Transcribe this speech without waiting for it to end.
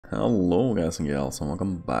Hello guys and gals and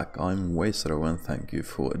welcome back. I'm Waesro and thank you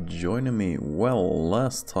for joining me. Well,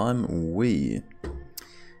 last time we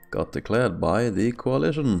got declared by the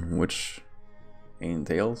coalition, which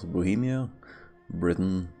entails Bohemia,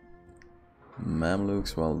 Britain,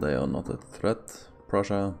 Mamluks, well they are not a threat,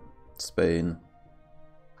 Prussia, Spain,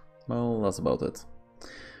 well that's about it.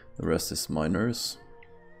 The rest is minors.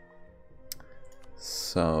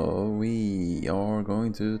 So we are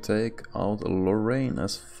going to take out Lorraine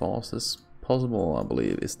as fast as possible, I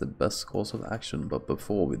believe is the best course of action. But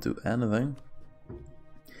before we do anything,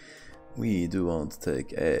 we do want to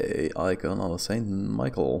take a icon of Saint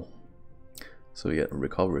Michael. So we get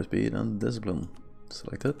recovery speed and discipline.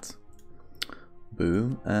 Select it.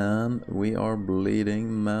 Boom, and we are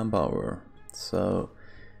bleeding manpower. So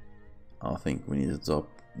I think we need to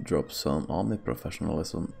drop some army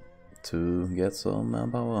professionalism to get some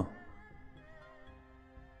manpower.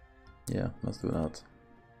 Yeah, let's do that.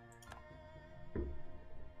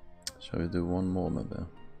 Shall we do one more maybe?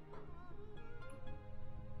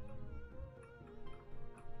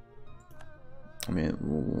 I mean,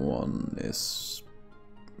 one is...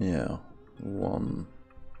 yeah, one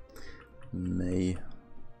may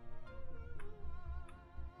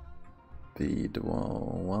be the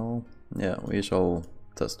well, yeah, we shall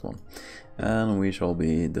test one. And we shall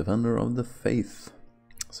be Defender of the Faith.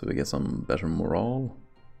 So we get some better morale,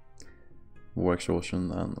 war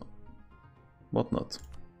exhaustion and whatnot.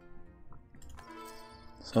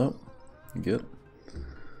 So, good.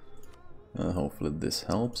 Hopefully this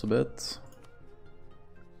helps a bit.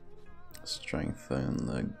 Strengthen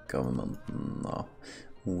the government, no.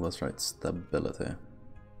 Ooh, that's right, stability.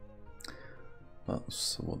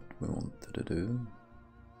 That's what we wanted to do.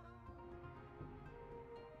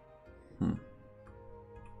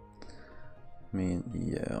 I mean,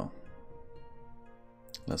 yeah.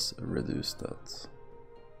 Let's reduce that.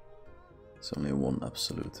 It's only one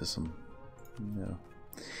absolutism. Yeah.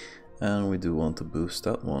 And we do want to boost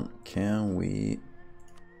that one. Can we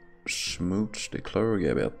smooch the clergy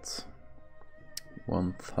a bit?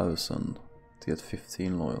 1000 to get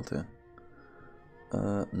 15 loyalty.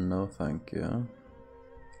 No thank you.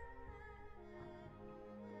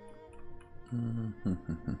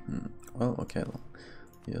 Well, okay then.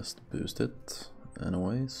 Just boost it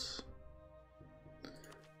anyways.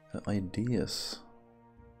 Ideas.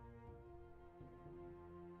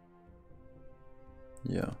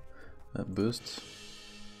 Yeah. Boost.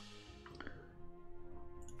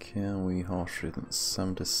 Can we harsh it in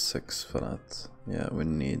 76 for that? Yeah, we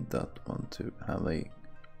need that one to have a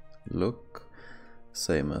look.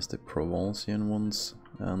 Same as the Provencian ones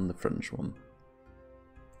and the French one.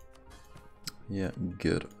 Yeah,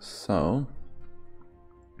 good. So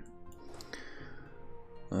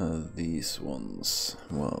these ones,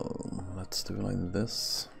 well, let's do like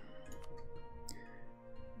this.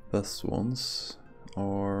 Best ones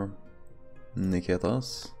are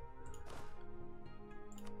Niketas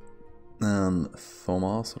and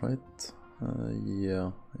Thomas, right?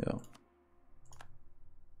 Yeah.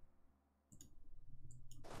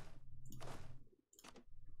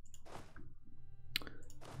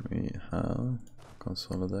 We have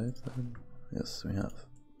consolidated. Yes, we have.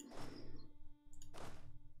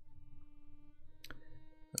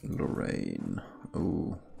 Lorraine.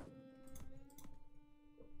 Ooh.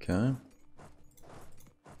 Okay.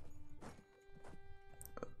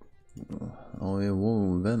 Oh yeah,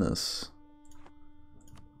 whoa, Venice.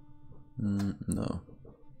 No.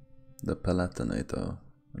 The Palatinator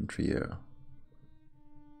and Trier.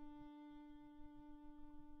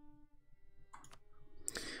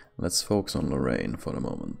 Let's focus on Lorraine for the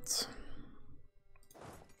moment.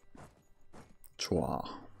 Trois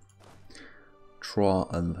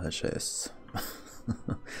and verges.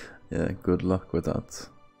 Yeah, good luck with that.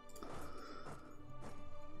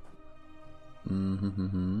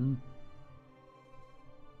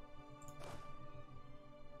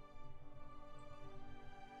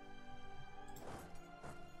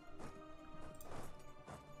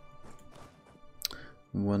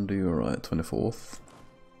 When do you arrive? 24th?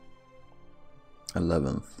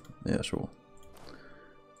 11th? Yeah, sure.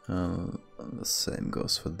 The same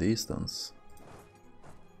goes for these ones.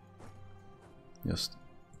 Just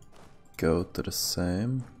go to the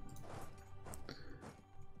same.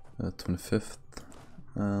 25th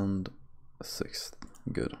and 6th.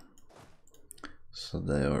 Good. So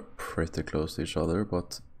they are pretty close to each other,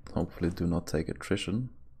 but hopefully do not take attrition.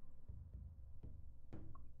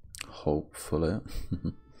 Hopefully.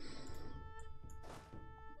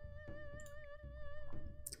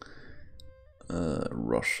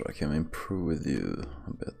 Russia, can we improve with you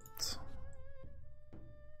a bit?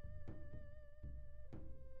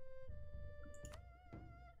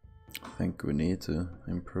 think we need to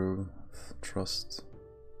improve trust.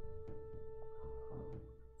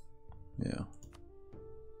 Yeah.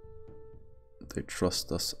 They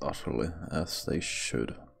trust us utterly, as they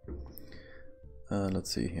should.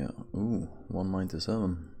 Let's see here. Ooh,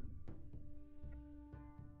 197.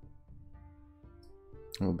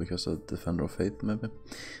 Well, because of Defender of Faith, maybe.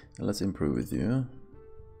 Let's improve with you.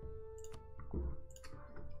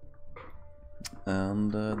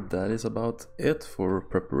 And that is about it for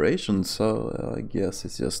preparation, so I guess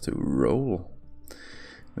it's just to roll.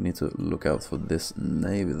 We need to look out for this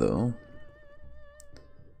navy though.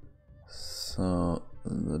 So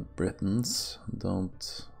the Britons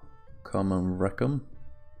don't come and wreck them.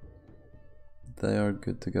 They are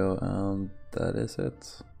good to go, and that is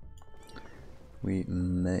it. We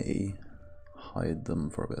may hide them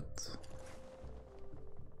for a bit.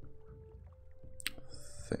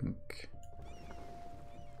 Think.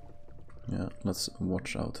 Yeah, let's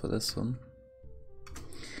watch out for this one.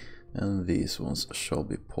 And these ones shall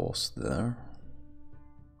be paused there.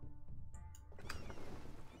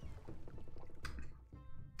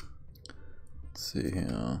 Let's see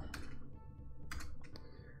here.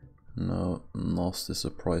 No nasty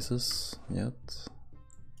surprises yet.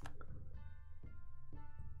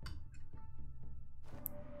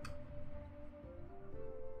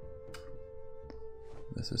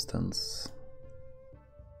 This is tense.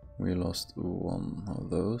 We lost one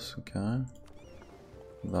of those, okay.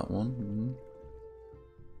 That one.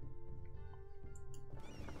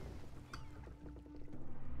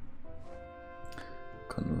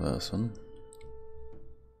 Conversion.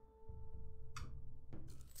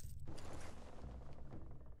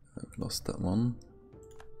 I've lost that one.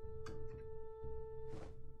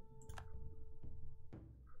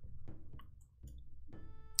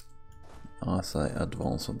 I say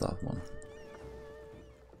advance on that one.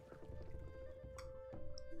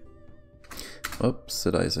 Oops,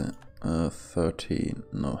 did I say 13?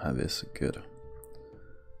 No heavies, good.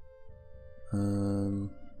 Ooh,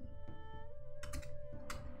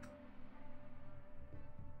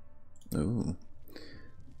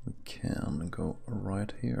 we can go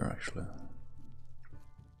right here actually.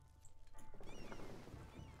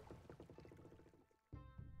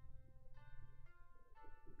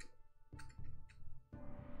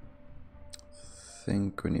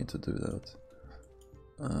 Think we need to do that.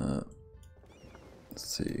 Let's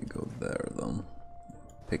see, go there then.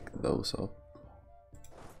 Pick those up.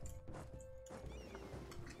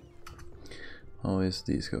 How is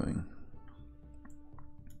these going?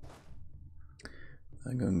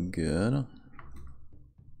 They're going good.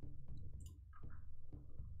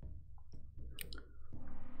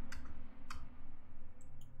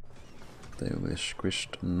 They will be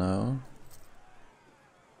squished now.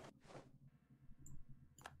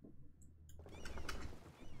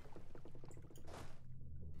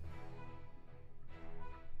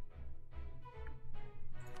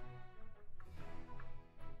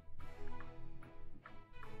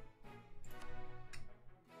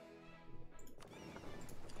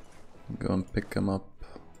 Go and pick him up,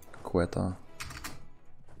 Quetta.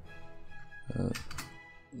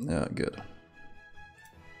 Yeah, good.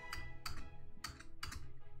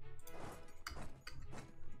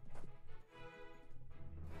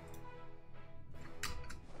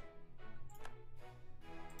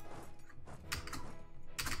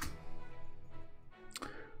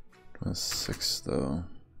 Six though.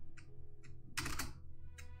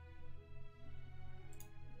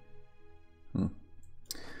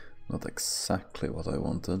 Not exactly what I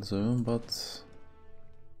wanted to, but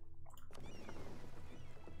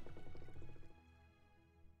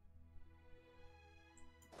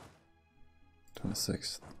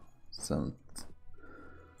 26th, 7th.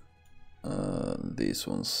 These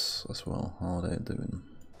ones as well, how are they doing?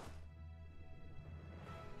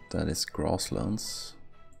 That is grasslands,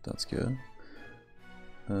 that's good.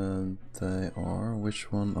 They are,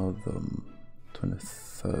 which one of them?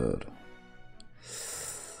 23rd.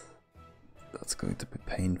 That's going to be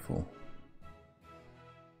painful.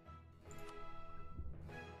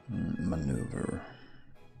 Maneuver.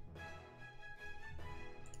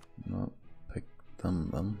 No, pick them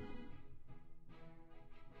then.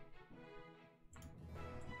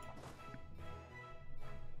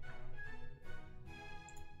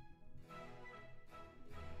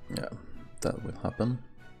 Yeah, that will happen.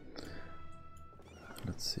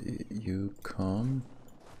 Let's see, Yukon.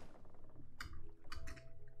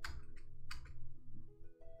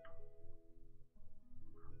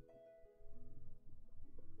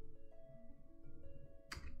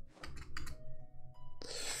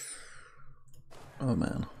 Oh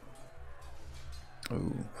man.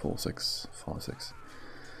 Oh, 4-6, 5-6.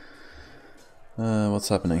 What's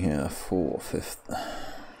happening here? 4/5.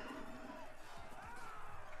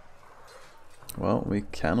 Well, we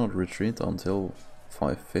cannot retreat until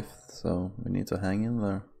 5/5, so we need to hang in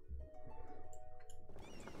there.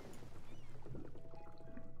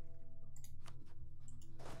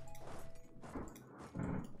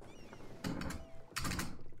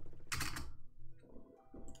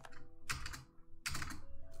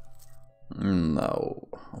 No,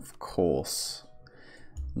 of course.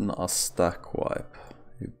 Not a stack wipe.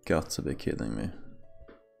 You got to be kidding me.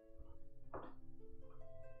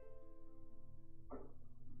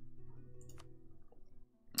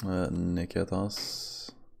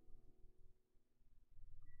 Niketas.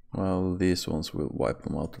 Well, these ones will wipe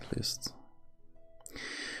them out at least.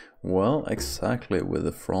 Well, exactly with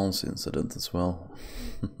the France incident as well.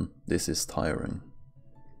 This is tiring.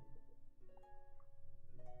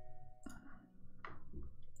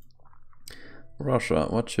 Russia,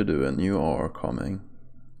 what you doing? You are coming,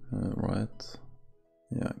 right?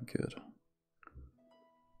 Yeah, good.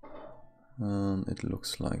 And it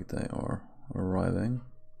looks like they are arriving.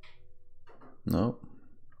 No.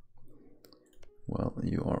 Well,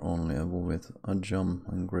 you are only with a jump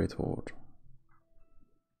and great horde.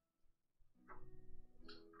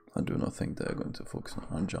 I do not think they are going to focus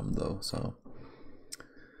on jump though, so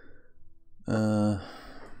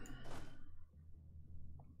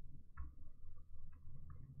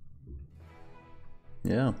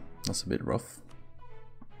yeah, that's a bit rough.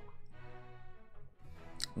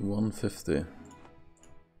 150.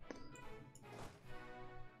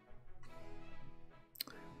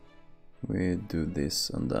 We do this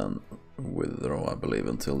and then withdraw, I believe,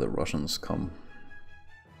 until the Russians come.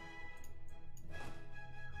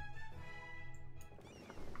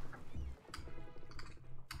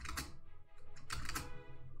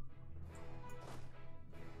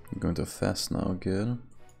 I'm going to fast now, good.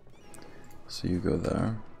 So you go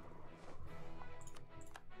there.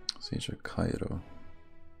 Siege of Cairo.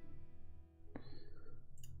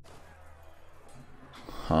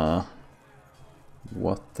 Huh?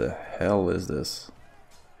 What the hell is this?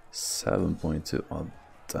 7.2. Oh,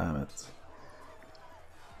 damn it.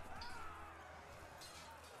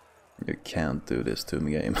 You can't do this to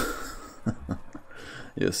me, game.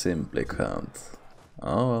 You simply can't.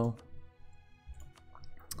 Oh well.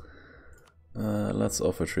 Let's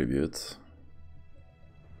offer tribute.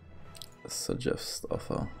 Suggest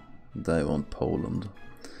offer. They want Poland.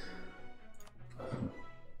 I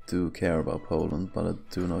do care about Poland, but I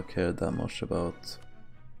do not care that much about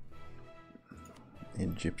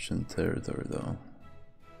Egyptian territory though.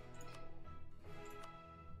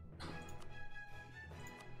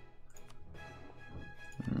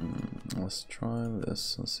 Let's try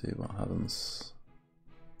this and see what happens.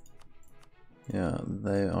 Yeah,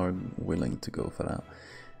 they are willing to go for that.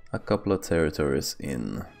 A couple of territories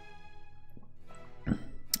in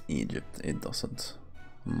Egypt, it doesn't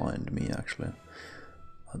mind me actually.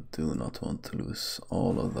 I do not want to lose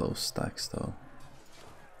all of those stacks though.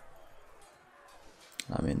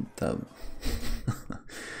 I mean,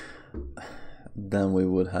 then we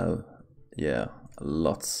would have, yeah,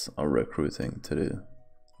 lots of recruiting to do.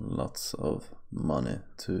 Lots of money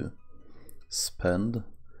to spend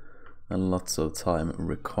and lots of time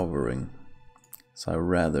recovering. So I'd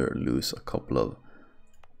rather lose a couple of,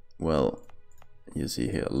 well, you see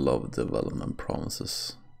here, love development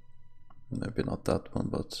promises. Maybe not that one,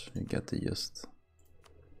 but you get the gist.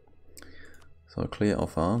 So clear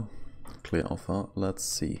offer, let's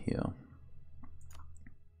see here.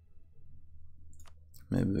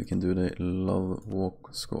 Maybe we can do the love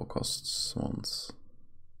walk score costs ones.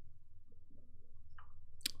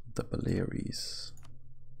 The Baleares.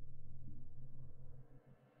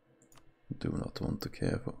 Do not want to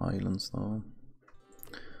care for islands now.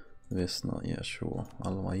 Vesna, yeah, sure.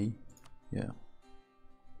 Alwai, yeah.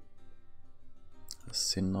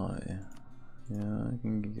 Sinai, yeah, I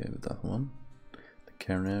can give it that one. The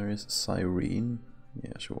Canaries, Cyrene,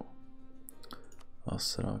 yeah, sure.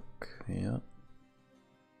 Asrak, yeah.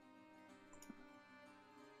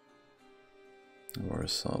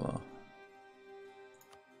 Warsaw,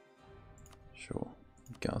 sure.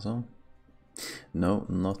 Gaza. No,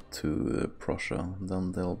 not to Prussia,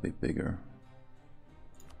 then they'll be bigger.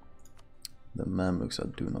 The Mamluks, I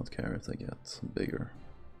do not care if they get bigger.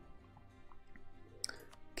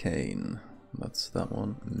 Kane, that's that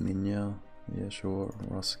one. Minya, yeah, sure.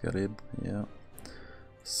 Rasgarib, yeah.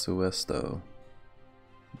 Suesto,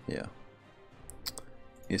 yeah.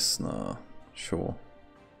 Isna, sure.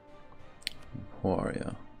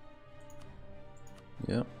 Huaria,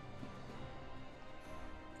 yeah.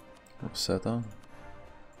 Rosetta,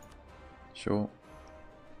 sure.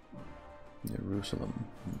 Jerusalem,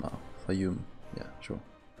 no. Fayum, yeah, sure.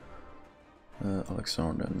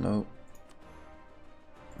 Alexander, no.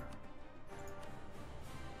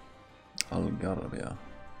 Algarvia.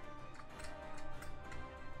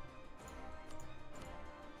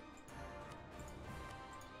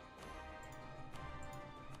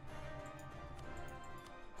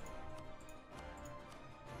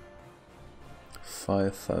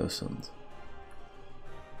 $5,000.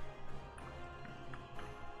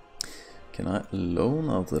 Can I loan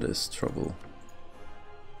out of this trouble?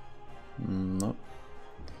 No.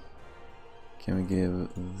 Can we give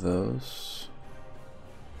those?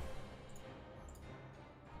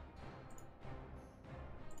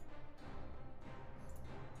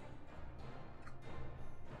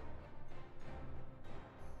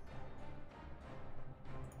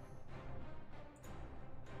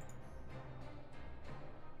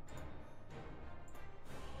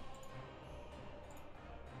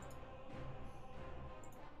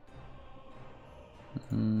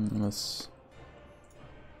 Let's...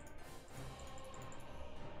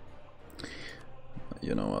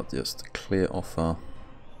 You know what, just clear offer.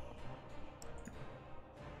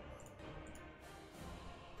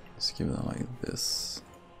 Let's give that like this.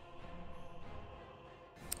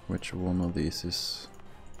 Which one of these is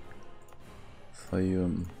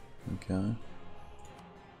Fayum? Okay.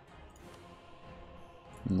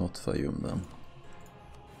 Not Fayum then.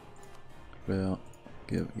 Clear,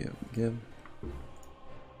 give.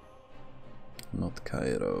 Not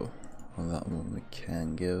Cairo. Well, that one we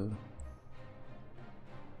can give.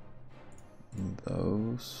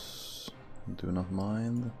 Those do not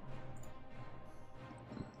mind.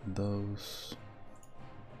 Those.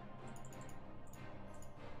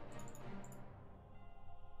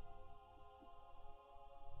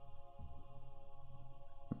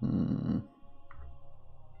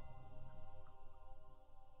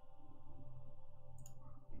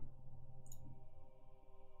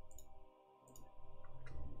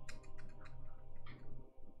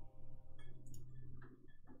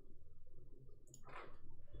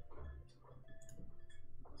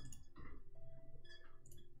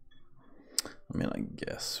 I mean, I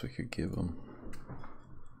guess we could give them.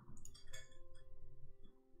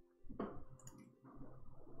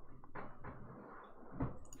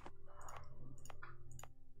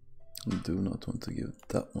 I do not want to give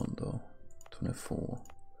that one though. 24.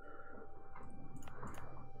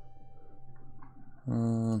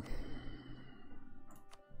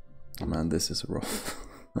 Man, this is rough.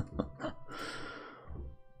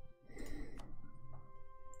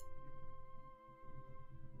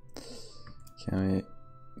 Can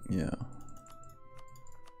we? Yeah.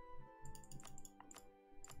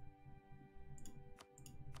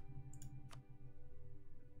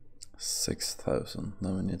 $6,000.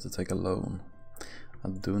 Now we need to take a loan. I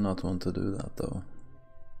do not want to do that though.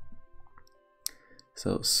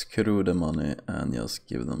 So screw the money and just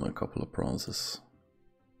give them a couple of bronzes.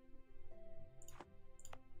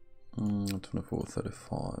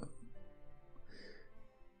 24.35.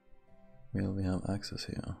 Will we have access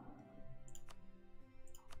here?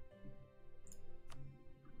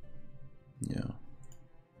 Yeah.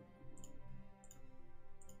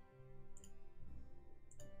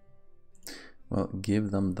 Well, give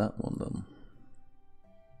them that one then.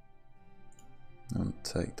 And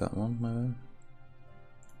take that one, maybe.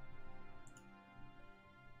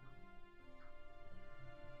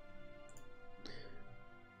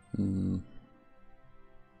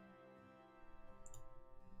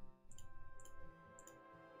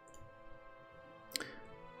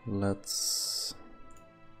 Let's...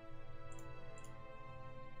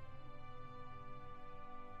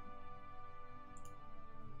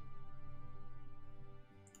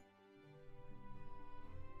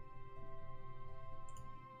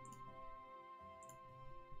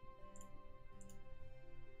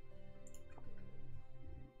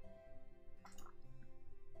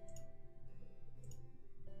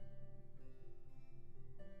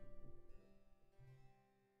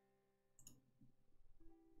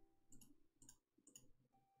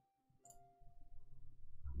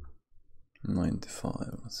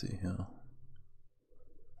 $95, let's see here.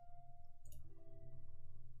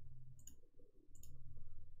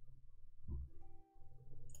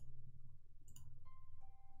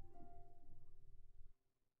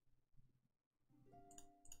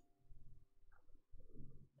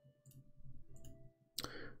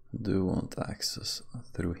 Do want access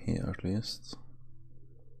through here at least.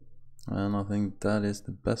 And I think that is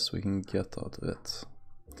the best we can get out of it.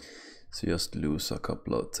 So just lose a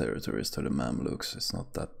couple of territories to the Mamluks, it's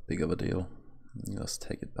not that big of a deal. Just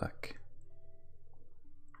take it back.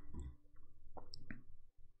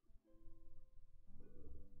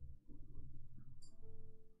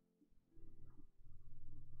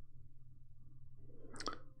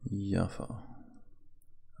 Jaffa.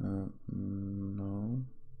 No.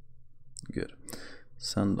 Good.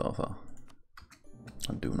 Send Jaffa.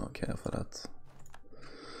 I do not care for that.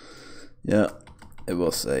 Yeah, it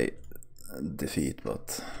was a defeat,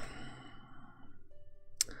 but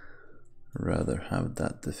rather have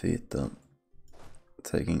that defeat than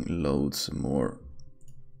taking loads more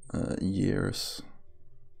years,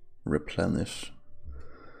 replenish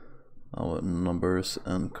our numbers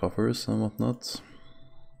and coffers and whatnot.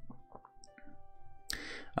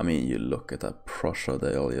 I mean, you look at that Prussia,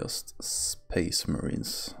 they are just space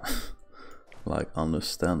marines. Like,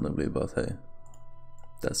 understandably, but hey,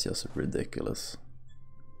 that's just ridiculous.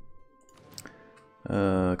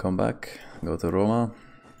 Come back, go to Roma,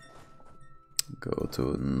 go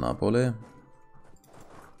to Napoli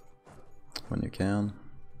when you can,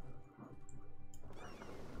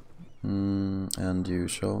 and you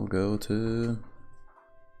shall go to,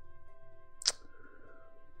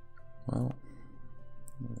 well,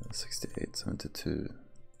 68, 72,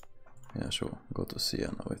 yeah sure, go to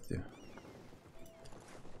Siena with you.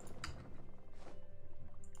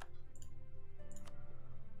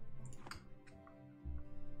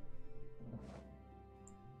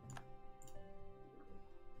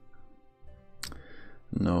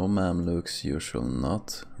 No, Mamluks, you shall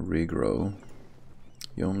not regrow.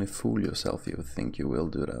 You only fool yourself if you think you will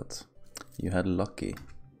do that. You had lucky.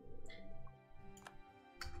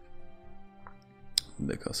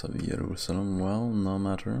 Because of Jerusalem, well, no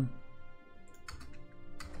matter.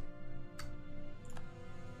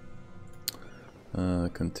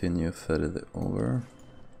 Continue further over.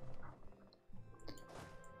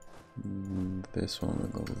 This one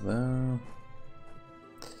will go there.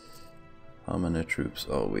 How many troops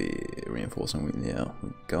are we reinforcing? Yeah,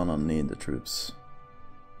 we're gonna need the troops.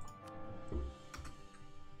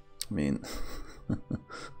 I mean,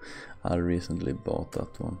 I recently bought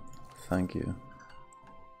that one. Thank you.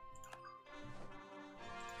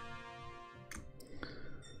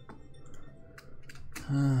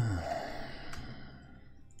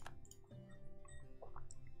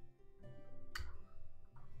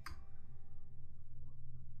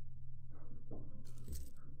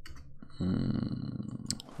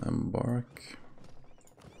 Embark.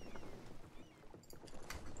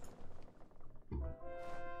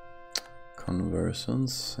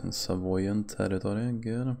 Conversions in Savoyan territory,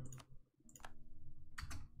 good.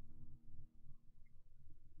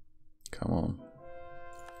 Come on.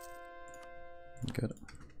 Good.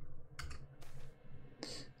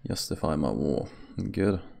 Justify my war,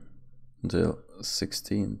 good. Until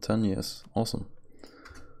 16, 10 years, awesome.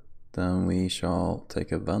 Then we shall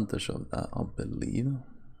take advantage of that, I believe.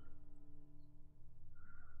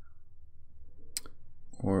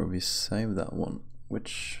 Or we save that one.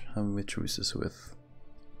 Which have we choices with?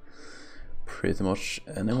 Pretty much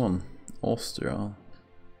anyone. Austria,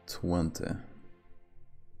 20.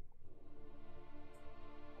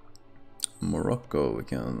 Morocco we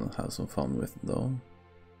can have some fun with though.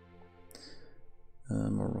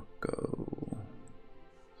 Morocco.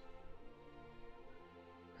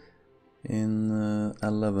 In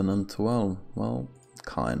 11 and 12, well,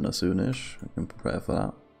 kinda soonish, we can prepare for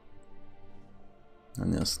that.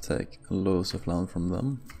 And just take loads of land from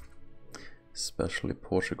them, especially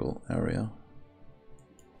Portugal area.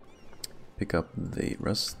 Pick up the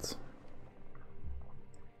rest.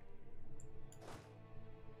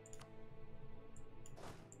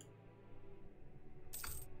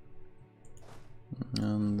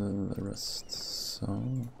 And the rest, so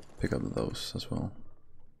pick up those as well.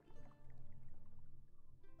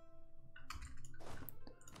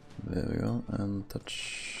 There we go, and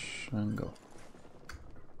touch and go.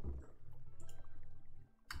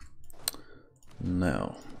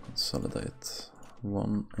 Now, consolidate.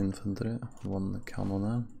 1 infantry, 1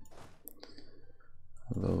 cannon.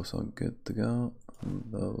 Those are good to go, and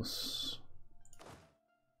those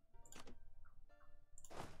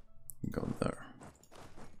go there.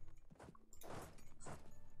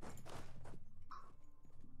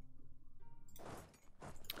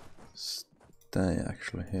 Stay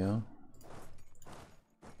actually here.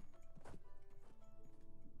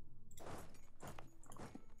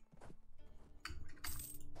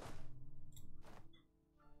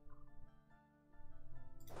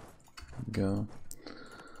 Go.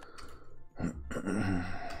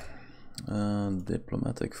 And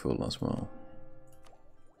diplomatic full as well.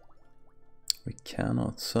 We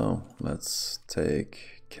cannot, so let's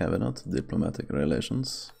take cabinet, diplomatic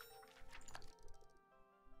relations.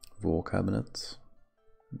 War cabinet.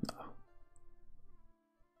 No.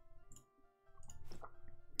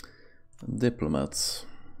 Diplomats.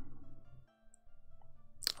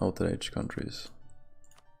 Outrage countries.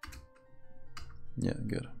 Yeah,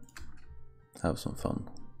 good. Have some fun.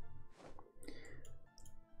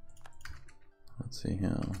 Let's see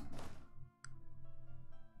here.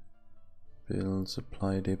 Build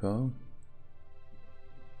supply depot.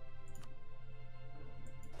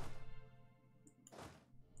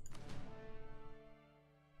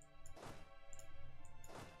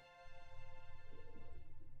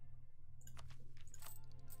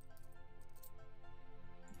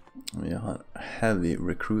 We had heavy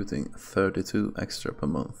recruiting, 32 extra per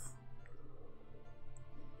month.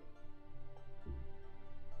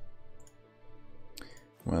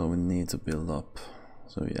 Well, we need to build up,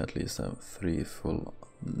 so we at least have 3 full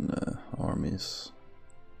armies.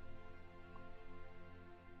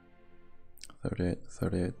 38,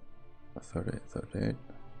 38, 38, 38.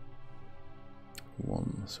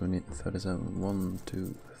 1, so we need 37. 1,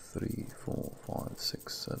 2, 3, 4, 5,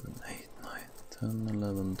 6, 7, 8, 9, 10,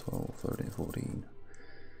 11, 12, 13, 14,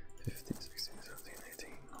 15, 16, 17, 18,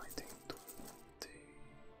 19, 20,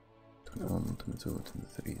 21, 22,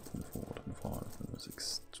 23, 24, 25,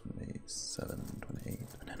 26, 27, 28,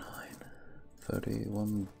 29, 30,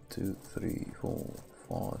 1, 2, 3, 4,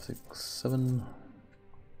 5, 6, 7.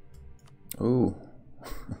 Oh,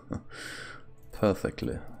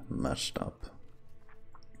 perfectly matched up.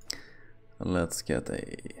 Let's get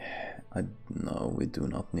no, we do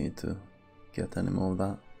not need to get any more of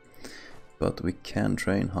that. But we can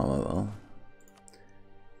train, however.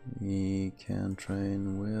 We can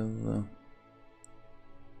train with...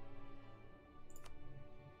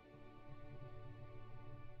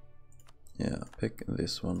 yeah, pick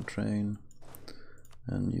this one, train.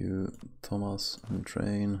 And you, Thomas, and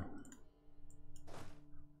train.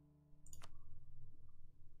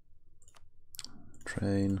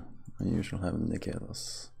 Train. And you shall have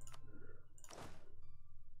Nikitas.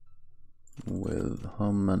 With how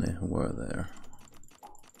many were there?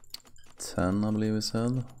 10, I believe we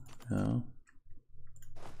said. Yeah.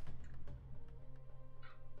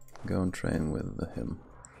 Go and train with him.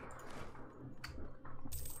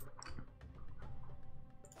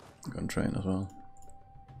 Go and train as well.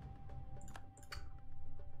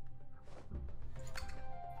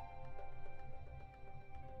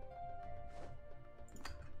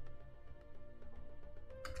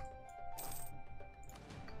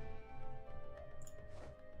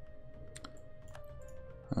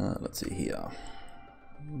 Let's see here.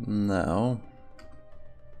 Now,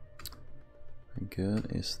 good.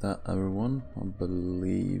 Is that everyone? I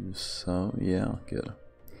believe so. Yeah, good.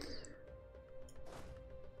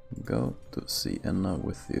 Go to Siena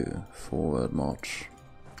with you. Forward march.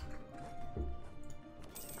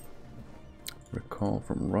 Recall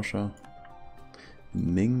from Russia.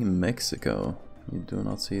 Ming, Mexico. You do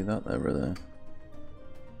not see that every day.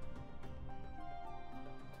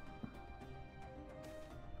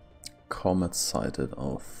 Comet sighted.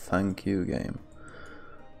 Oh, thank you, game.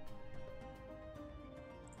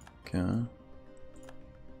 Okay.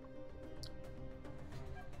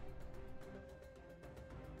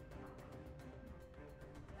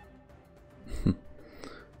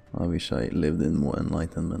 I wish I lived in more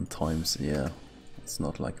enlightenment times. Yeah, it's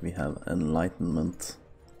not like we have enlightenment.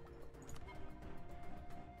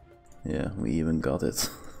 Yeah, we even got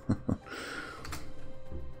it.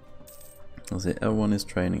 Let's see, everyone is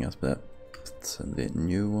training us, but the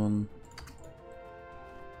new one.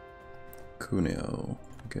 Cuneo,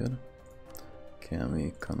 good. Can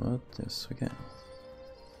we convert? Yes, we can.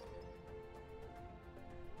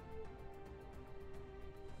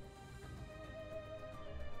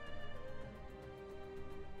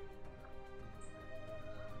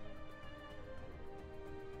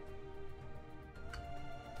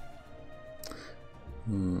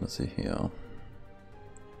 Let's see here.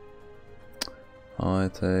 I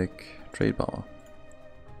take trade power.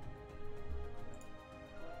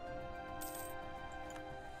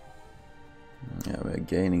 Yeah, we're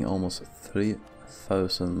gaining almost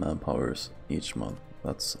 3,000 manpowers each month.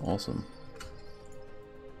 That's awesome.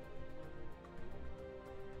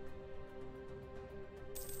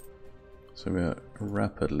 So we are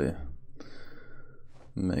rapidly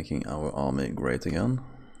making our army great again.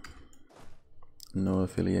 No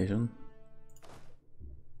affiliation.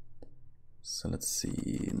 So let's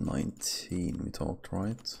see, 19 we talked,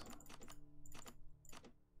 right?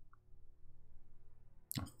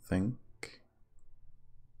 I think.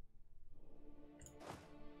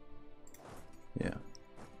 Yeah.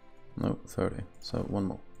 No, 30. So one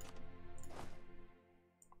more.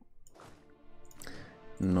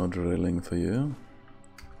 No drilling for you.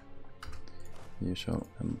 You shall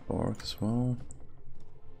embark as well.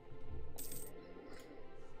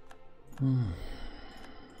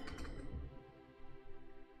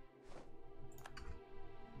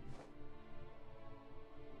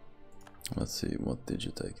 Let's see, what did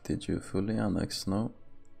you take? Did you fully annex? No.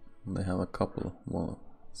 They have a couple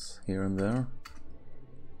walls here and there.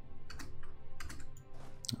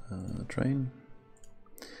 Train.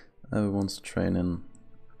 Everyone's training.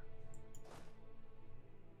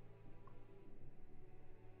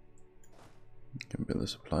 Can build a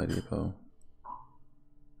supply depot.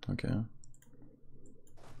 Okay.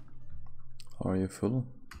 Are you full?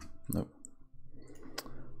 Nope.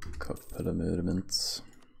 Couple of movements.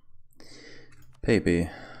 Baby,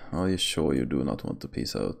 are you sure you do not want to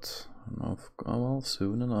peace out? No, oh well,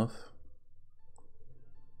 soon enough.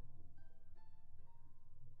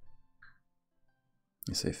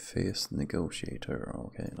 He's a fierce negotiator,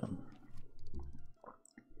 okay then.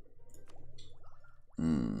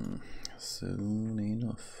 Soon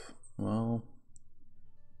enough. Well,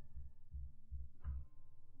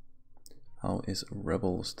 how is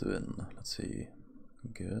Rebels doing? Let's see.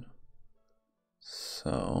 Good.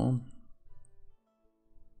 So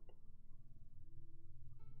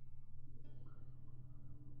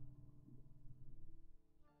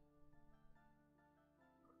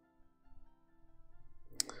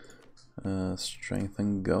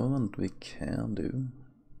strengthen government we can do.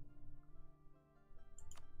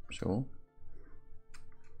 Sure.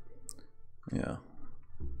 Yeah.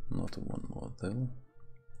 Not one more though.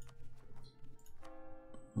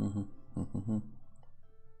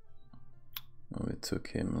 We took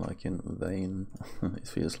him like in vain, it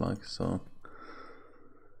feels like, so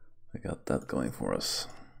we got that going for us.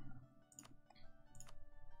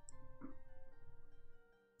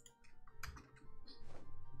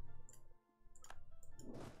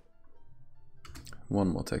 One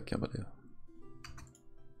more tech, I believe.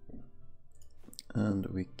 And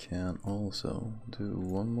we can also do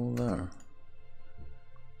one more there,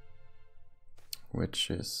 which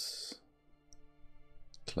is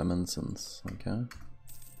Clemenson's, okay.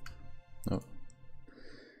 No.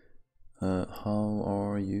 How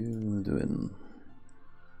are you doing?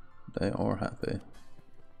 They are happy.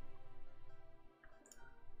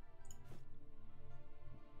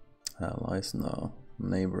 Allies now,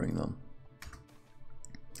 neighboring them.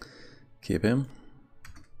 Keep him.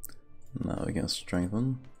 Now we can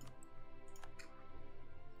strengthen.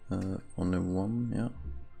 Only one, yeah.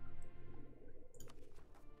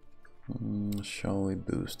 Shall we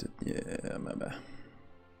boost it? Yeah, maybe.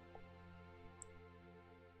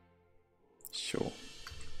 Sure.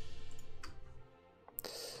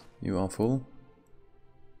 You are full?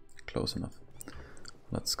 Close enough.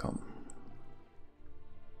 Let's come.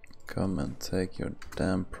 Come and take your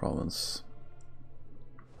damn province.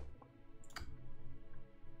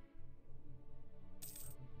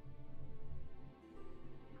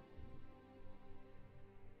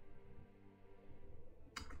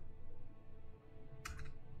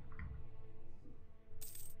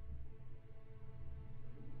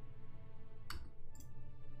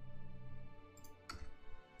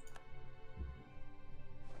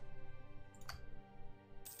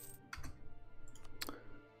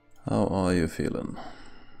 How are you feeling?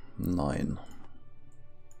 9.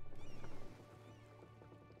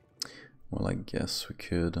 Well, I guess we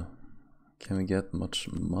could. Can we get much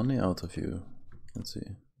money out of you? Let's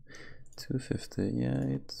see. 250, yeah,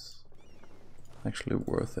 it's actually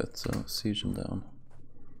worth it, so siege him down.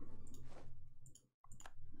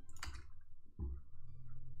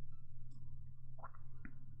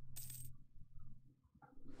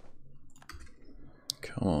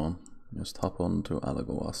 Come on, just hop on to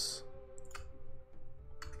Alagoas.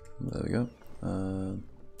 There we go.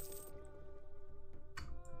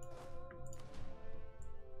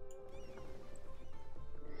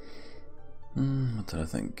 What did I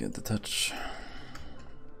think? Get the touch.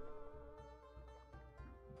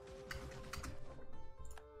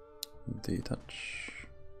 Detach.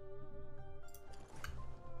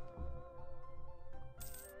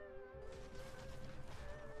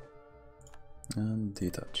 And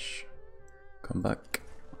detach. Come back.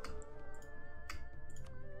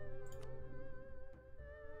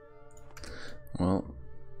 Well,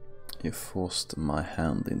 you forced my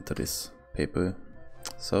hand into this paper,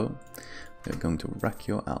 so we're going to wreck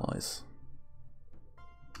your allies.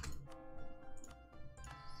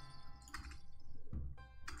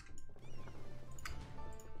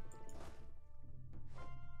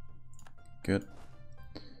 Good.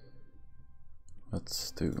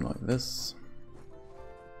 Let's do like this.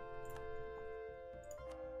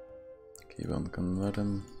 Keep on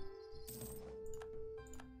converting.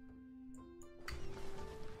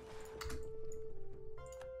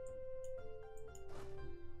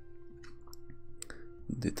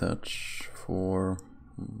 Detach for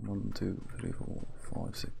 1, 2, 3, 4,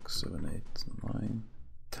 5, 6, 7, 8, 9,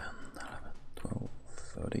 10, 11.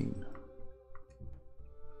 13.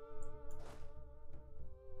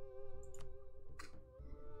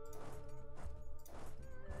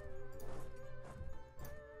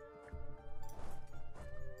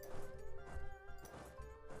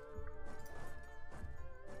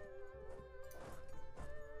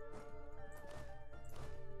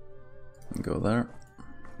 Go there.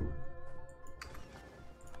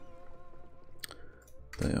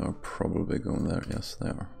 They are probably going there. Yes, they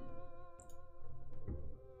are.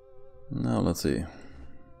 Now let's see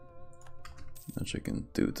what you can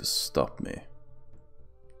do to stop me.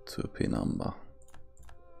 Tupinamba.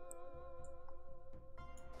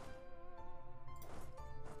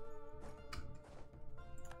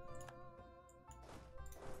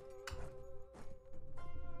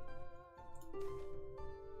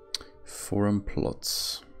 Foreign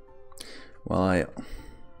plots. Well,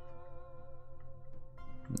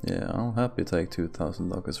 yeah, I'll happily take 2,000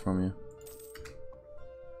 ducats from you.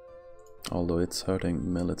 Although it's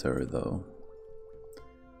hurting military though.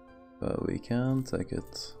 But we can take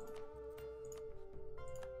it.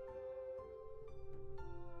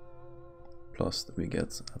 Plus we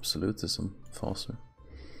get absolutism faster.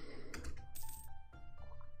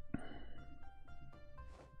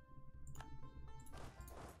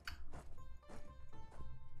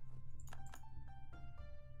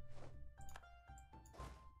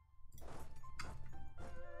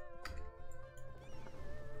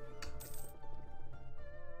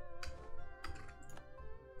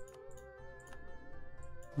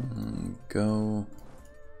 Go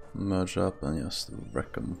merge up and just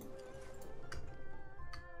wreck them.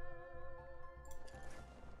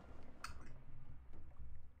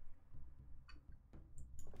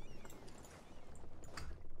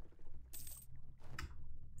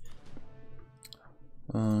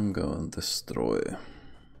 And go and destroy.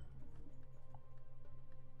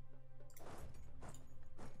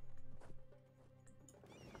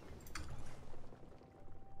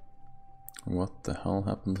 What the hell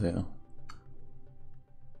happened here?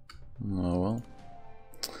 Oh well.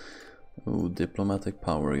 Ooh, diplomatic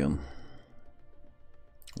power again.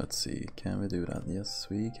 Let's see, can we do that? Yes,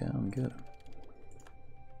 we can. Good.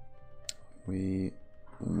 We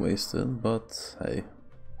wasted, but hey.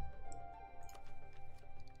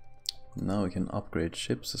 Now we can upgrade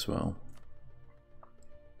ships as well.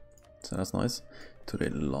 So that's nice. To the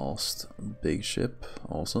last big ship,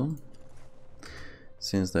 awesome.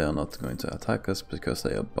 Since they are not going to attack us because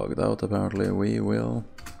they are bugged out apparently, we will.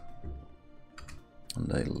 And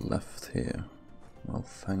they left here. Well,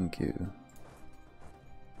 thank you.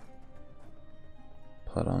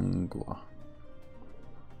 Parangua.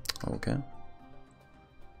 Okay.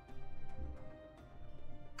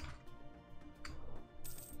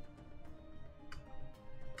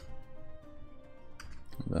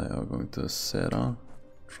 They are going to Sera.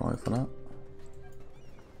 Try for that.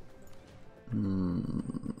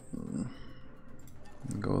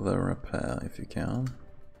 Go there, repair if you can.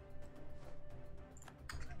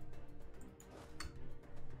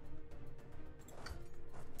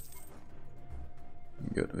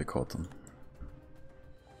 Good, we caught them.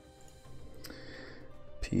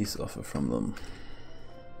 Peace offer from them.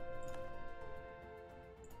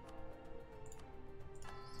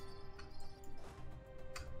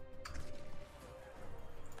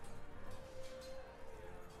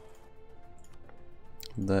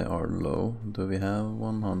 They are low. Do we have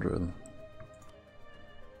 100?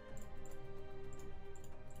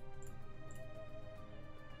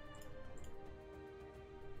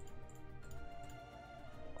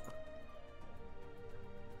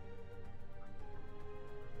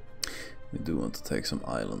 We do want to take some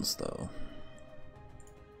islands though.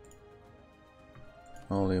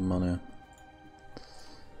 All your money.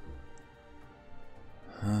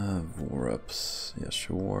 War ups, yeah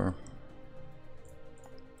sure.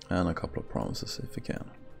 And a couple of promises if we can.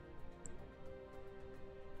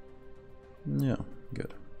 Yeah,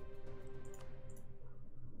 good.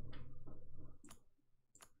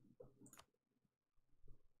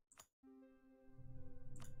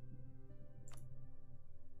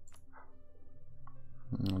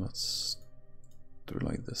 Let's do it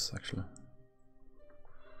like this actually.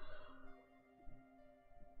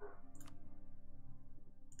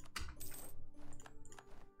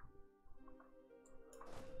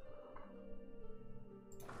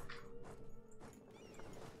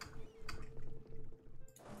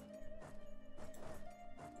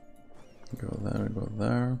 Go there, go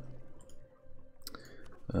there.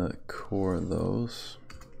 Core those.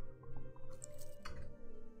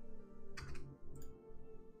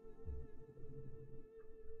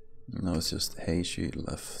 No, it's just Heishi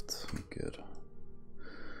left. Good.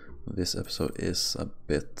 this episode is a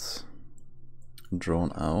bit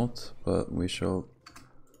drawn out, but we shall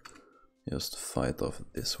just fight off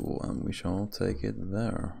this war and we shall take it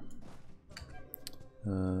there.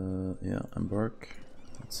 Yeah, embark.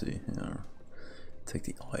 Let's see here. Take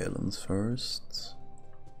the islands first.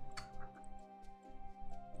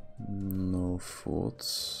 No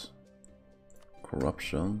forts.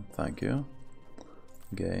 Corruption, thank you.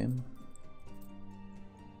 Gain.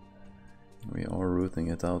 We are rooting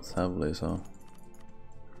it out heavily, so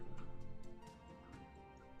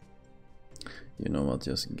you know what,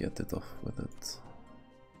 just get it off with it.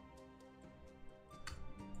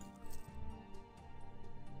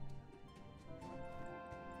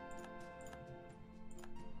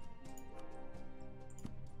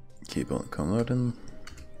 Keep on converting.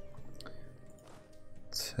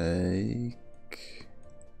 Take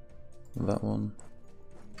that one.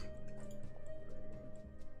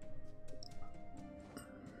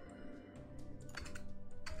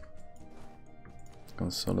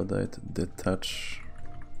 Consolidate, detach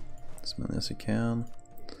as many as you can.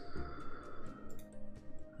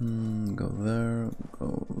 Go there,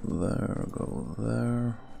 go there, go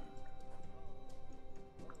there.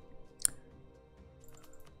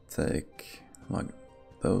 Take like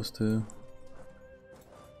those two.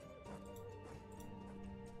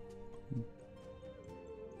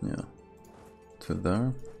 Yeah, to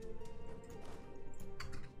there.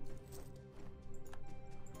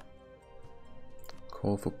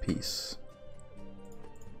 Call for peace.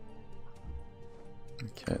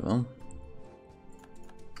 Okay then.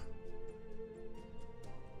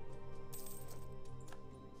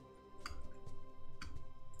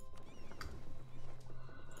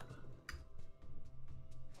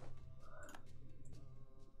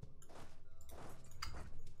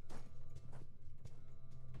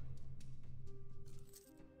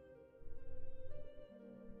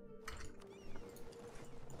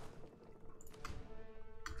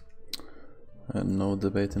 And no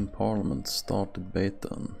debate in Parliament. Start debate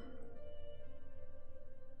then.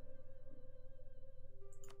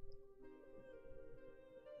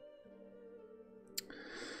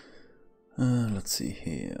 Let's see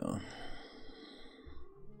here.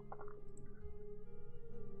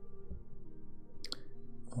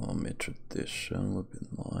 Army tradition would be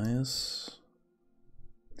nice.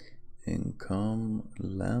 Income,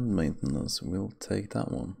 land maintenance, we'll take that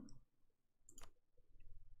one.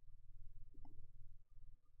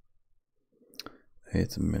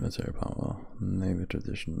 It's military power, navy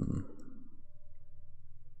tradition.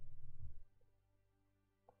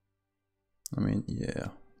 I mean, yeah,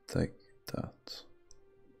 take that.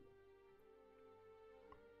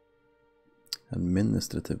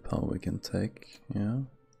 Administrative power we can take, yeah.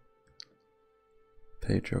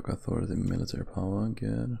 Patriarch authority, military power,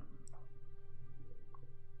 good.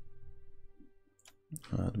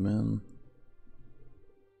 Admin.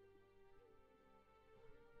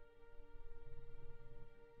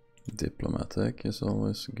 Diplomatic is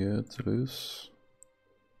always good to lose.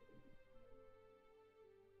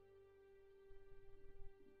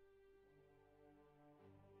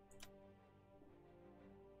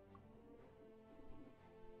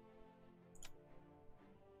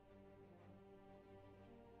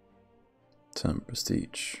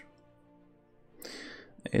 Prestige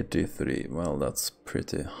 83, well that's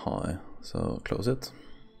pretty high, so close it.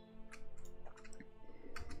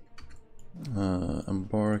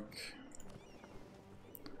 Embark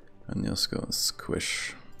and just go and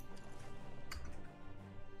squish.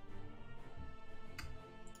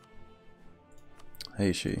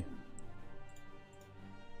 Heishi.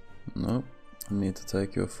 No, I need to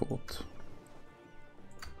take your fort.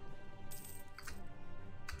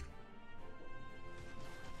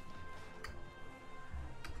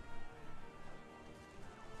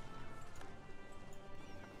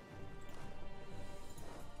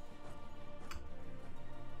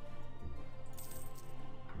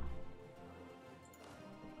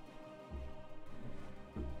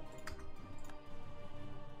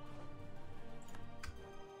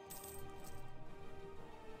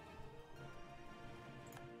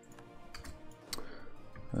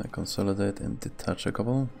 Consolidate and detach a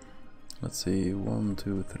couple. Let's see, 1,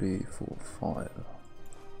 2, 3, 4, 5.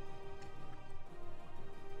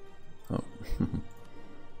 Oh.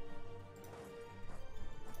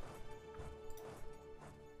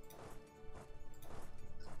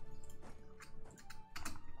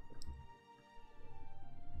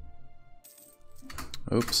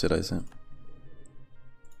 Oops, did I say?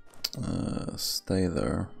 Stay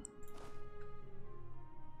there.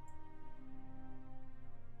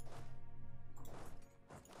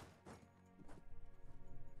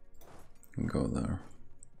 Go there.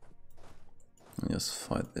 just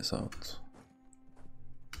fight this out.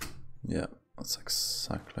 Yeah, that's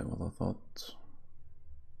exactly what I thought.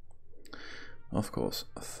 Of course,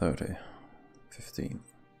 30, 15.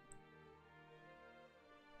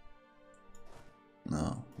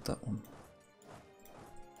 No, that one.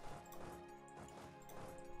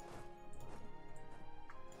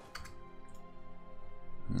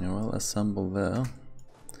 Yeah, well, assemble there.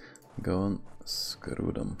 Go and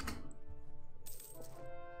screw them.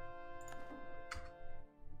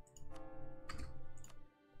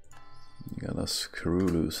 You gotta screw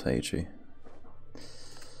loose, H-E.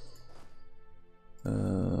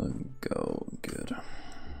 Go, good.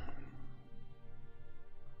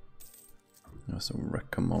 There's a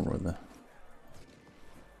Wreckham over there.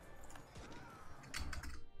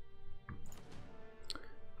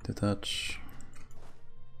 Detach.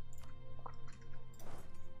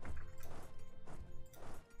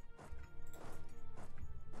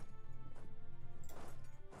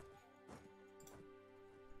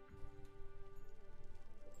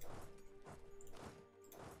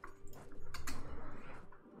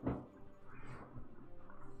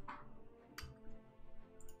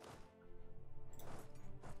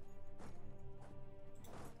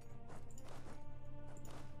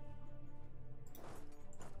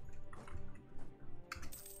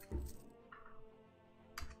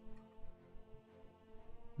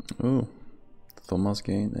 Oh, Thomas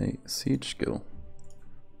gained a siege skill.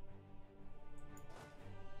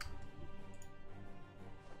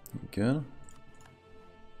 Good.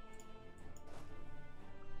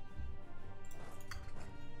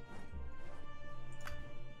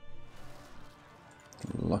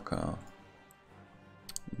 Laka.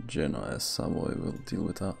 Genoa as Savoy will deal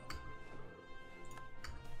with that.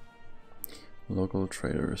 Local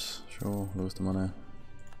traders, sure, lose the money.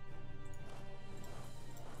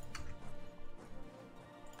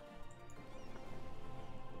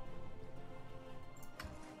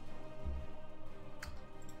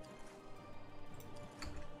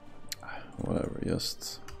 Whatever,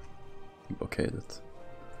 just blockade it.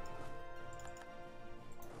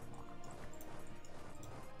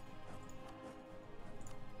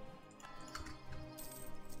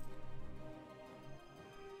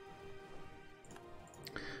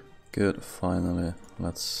 Good, finally,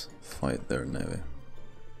 let's fight their navy.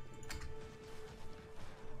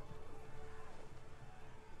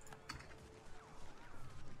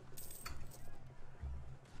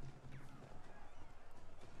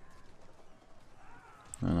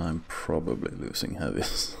 And I'm probably losing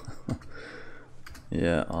heavies.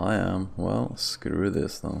 Yeah, I am. Well, screw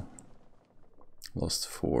this though. Lost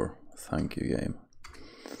 4. Thank you, game.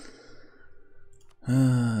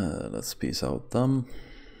 Let's peace out them.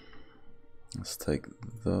 Let's take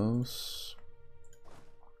those.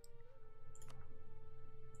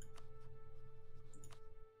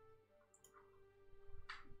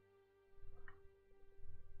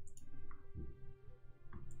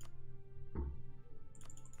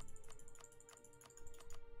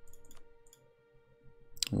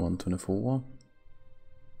 $124.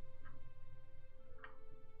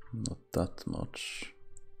 Not that much.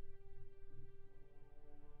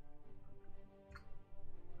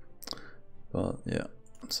 But yeah,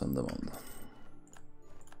 send them on.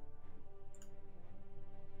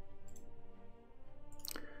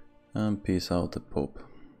 And peace out the Pope.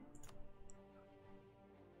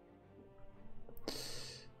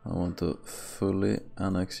 I want to fully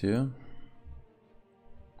annex you.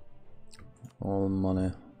 All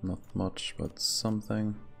money, not much, but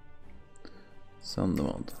something. Send them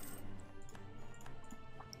on.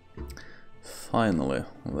 Finally,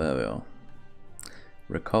 there we are.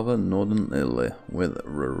 Recover northern Italy. With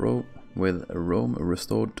Rome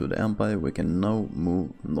restored to the empire, we can now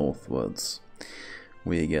move northwards.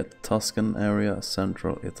 We get Tuscan area,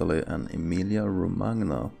 central Italy, and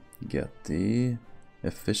Emilia-Romagna get the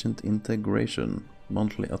efficient integration,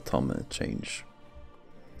 monthly autonomy change.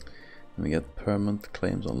 And we get permanent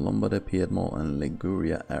claims on Lombardy, Piedmont, and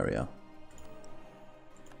Liguria area.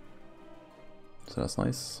 So that's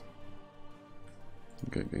nice.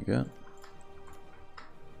 Good, good, good.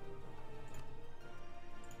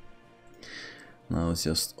 Now it's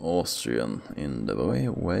just Austrian in the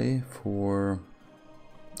way for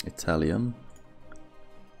Italian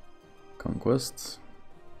conquest.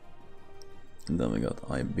 And then we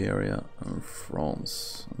got Iberia and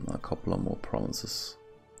France and a couple of more provinces.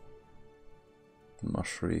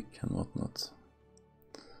 Mashrik and whatnot.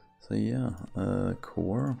 So yeah,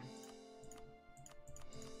 core.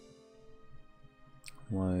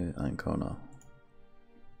 Why Ancona?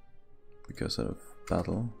 Because of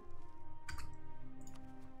battle.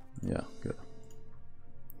 Yeah, good.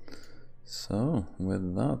 So,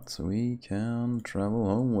 with that, we can travel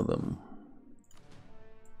home with them.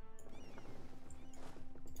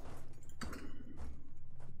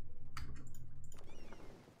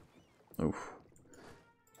 Oof.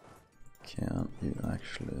 Can you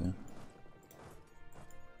actually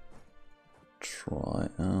try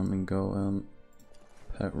and go and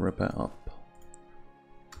repair up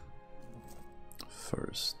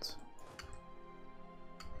first?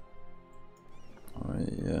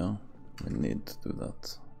 Yeah, we need to do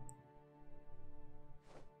that.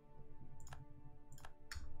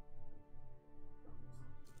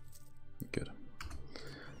 Good.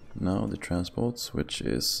 Now the transports, which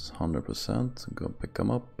is 100%, go pick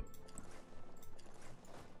them up.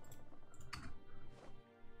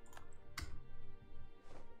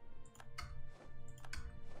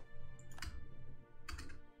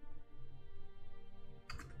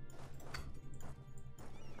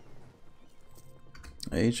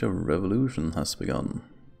 Age of Revolution has begun.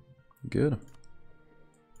 Good.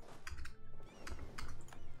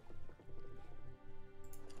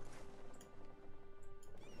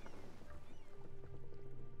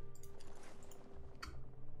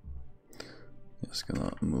 Just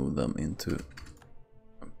gonna move them into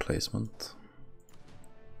placement.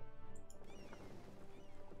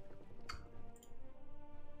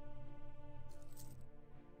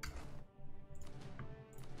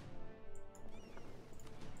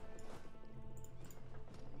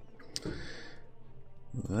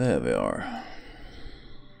 There we are.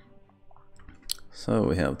 So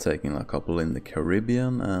we have taken a couple in the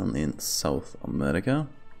Caribbean and in South America.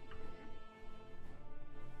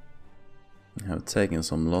 We have taken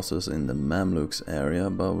some losses in the Mamluks area,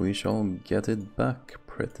 but we shall get it back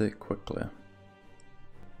pretty quickly.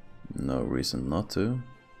 No reason not to.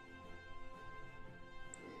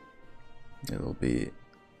 It'll be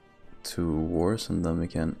 2 wars and then we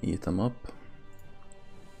can eat them up.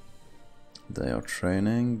 They are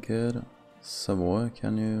training, good. Savoy,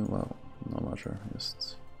 can you? Well, no matter,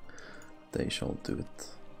 just they shall do it.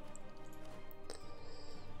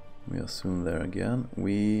 We are soon there again.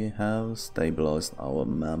 We have stabilized our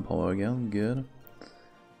manpower again, good.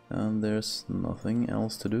 And there's nothing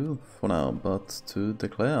else to do for now but to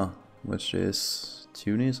declare, which is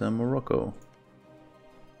Tunis and Morocco.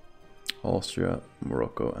 Austria,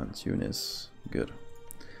 Morocco and Tunis, good.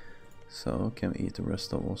 So, can we eat the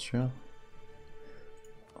rest of Austria?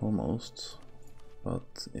 Almost,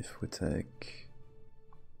 but if we take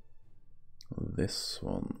this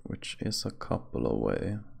one, which is a couple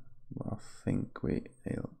away, I think we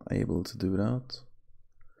are able to do that.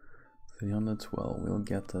 312, we'll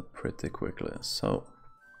get that pretty quickly, so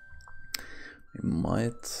we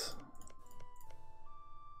might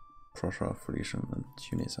Prussia, Frisian and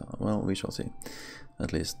Tunisia, well we shall see,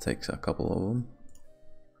 at least takes a couple of them.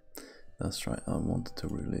 That's right, I wanted to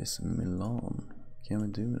release Milan. Can we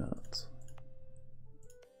do that?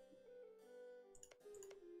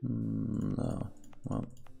 No, well,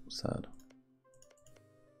 sad.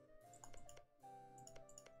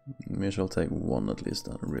 We shall take one at least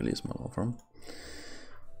and release Milan from.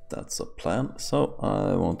 That's a plan. So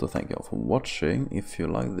I want to thank you all for watching. If you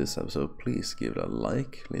like this episode, please give it a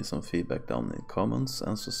like, leave some feedback down in the comments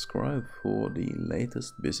and subscribe for the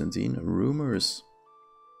latest Byzantine rumors.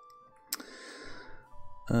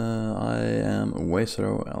 I am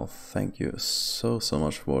Waesro. I'll thank you so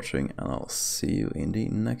much for watching and I'll see you in the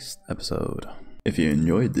next episode. If you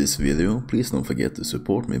enjoyed this video, please don't forget to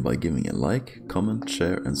support me by giving a like, comment,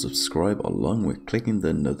 share and subscribe along with clicking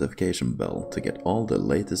the notification bell to get all the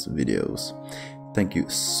latest videos. Thank you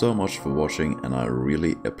so much for watching and I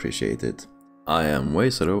really appreciate it. I am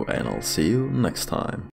Waesro and I'll see you next time.